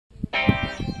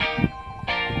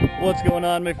What's going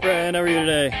on, my friend? How are you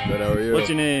today? Good, how are you? What's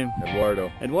your name?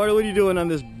 Eduardo. Eduardo, what are you doing on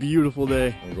this beautiful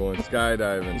day? I'm going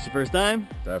skydiving. It's your first time?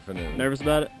 Definitely. Nervous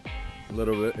about it? A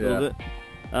little bit, yeah. A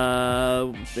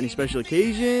little bit. Any special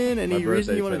occasion? Any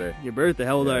reason you want to? Your birthday?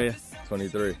 How old are you?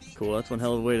 23. Cool. That's one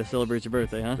hell of a way to celebrate your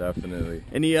birthday, huh? Definitely.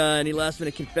 Any last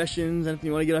minute confessions? Anything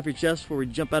you want to get off your chest before we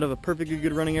jump out of a perfectly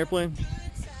good running airplane?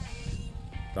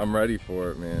 I'm ready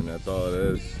for it, man. That's all it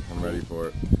is. I'm ready for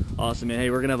it. Awesome, man. Hey,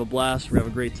 we're gonna have a blast. We're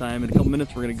gonna have a great time. In a couple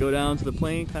minutes, we're gonna go down to the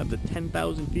plane, climb to 10,000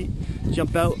 feet,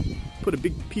 jump out, put a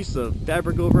big piece of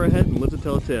fabric over our head, and lift it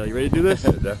telltale. You ready to do this?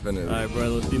 Definitely. All right,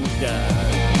 brother. Let's see in the sky.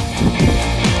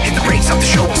 If the race of the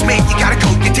show is made, you gotta go.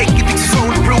 You're taking things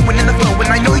slow and ruin in the flow. And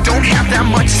I know you don't have that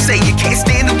much to say. You can't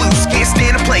stand to lose, can't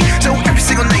stand to play. So every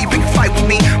single night you pick a fight with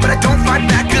me, but I don't fight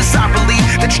back, cause I believe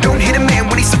that you don't hit a man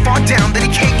when he's so far down that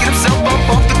he can't get himself up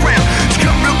off the ground. So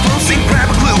come real close and grab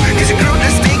a clue, cause your girl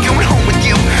just ain't going home with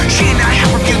you. She and I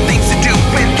have a few things to do.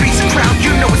 When three's a crowd,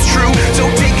 you know it's true. So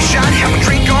take a shot, have a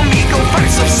drink on me, go find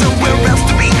yourself somewhere else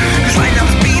to be. Cause right now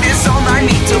this beat is all I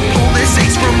need to pull this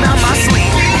ace from out my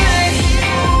sleeve.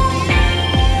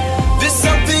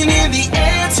 Something in the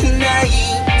air tonight,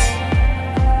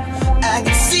 I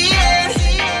can see it.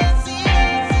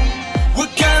 We're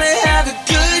gonna have a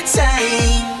good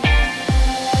time.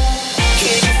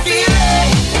 Can you feel it?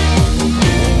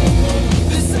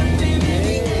 There's something in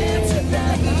the air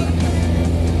tonight,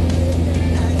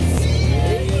 I can see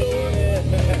it.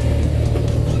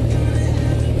 We're gonna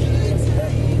have a good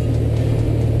time.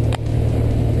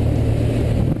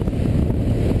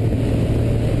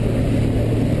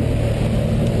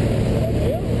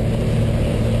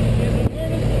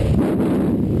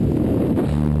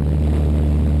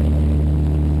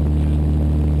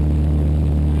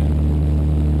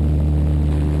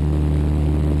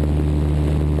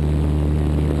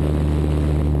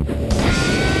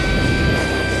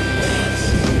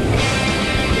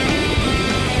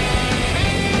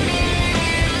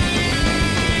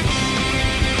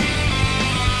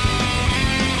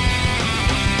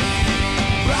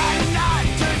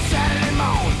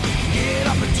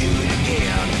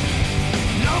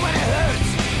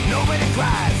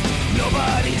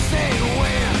 Nobody saying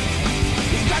when.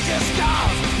 You got your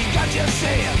scars, you got your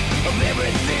share of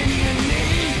everything you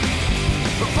need.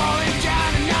 But falling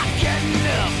down and not getting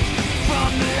up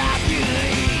from the life you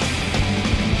lead.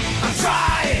 I'm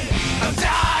trying, I'm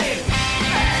dying,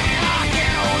 and I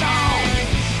can't hold on.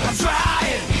 I'm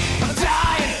trying, I'm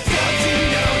dying, don't you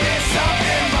know there's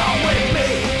something wrong with me?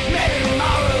 Maybe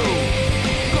tomorrow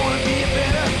gonna be a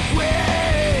better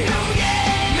way. Oh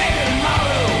yeah, maybe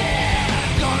tomorrow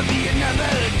gonna be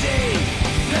another day.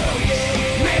 No,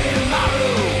 yeah, maybe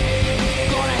tomorrow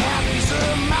gonna have peace of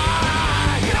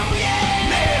mind. No, yeah,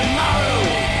 maybe tomorrow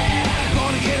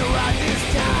gonna get it right this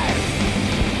time.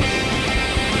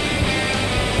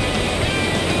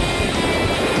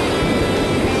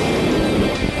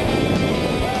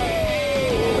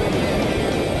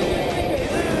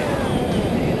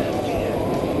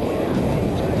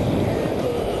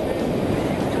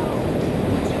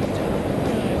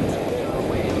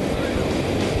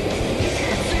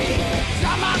 It's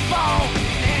not my fault,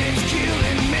 and it's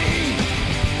killing me.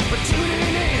 But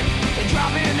tuning in and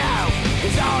dropping out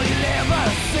is all you'll ever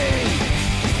see.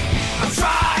 I'm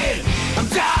trying, I'm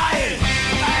dying,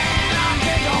 and I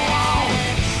can't go on.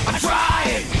 I'm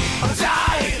trying, I'm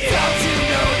dying, don't you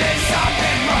know there's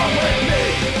something wrong with me?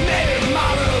 Maybe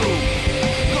tomorrow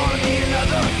gonna be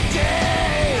another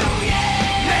day. Oh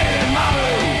yeah, maybe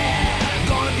tomorrow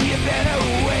gonna be a better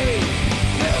way.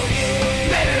 Oh yeah,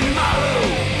 maybe tomorrow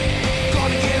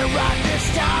gonna get it right this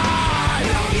time.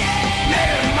 Oh yeah,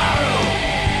 maybe tomorrow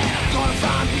gonna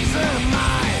find peace of mind.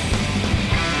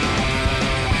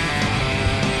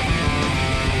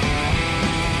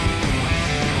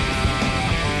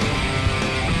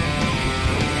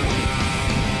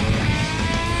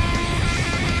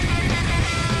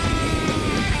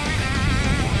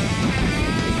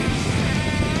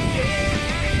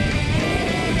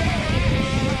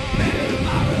 Maybe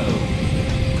tomorrow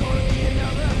gonna be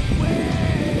another way.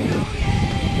 Oh yeah,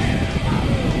 maybe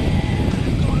tomorrow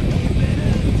gonna be a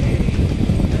better day.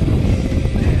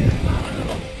 Maybe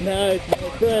tomorrow. Nice, my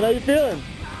friend. How you feeling?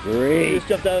 You Great. just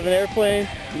jumped out of an airplane.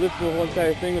 You listened to the whole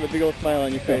entire thing with a big old smile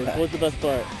on your face. What's the best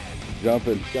part?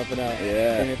 Jumping. Jumping out.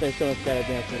 Yeah. And thanks so much,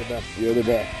 Skydive. You're the best. You're the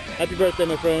best. Happy birthday,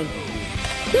 my friend.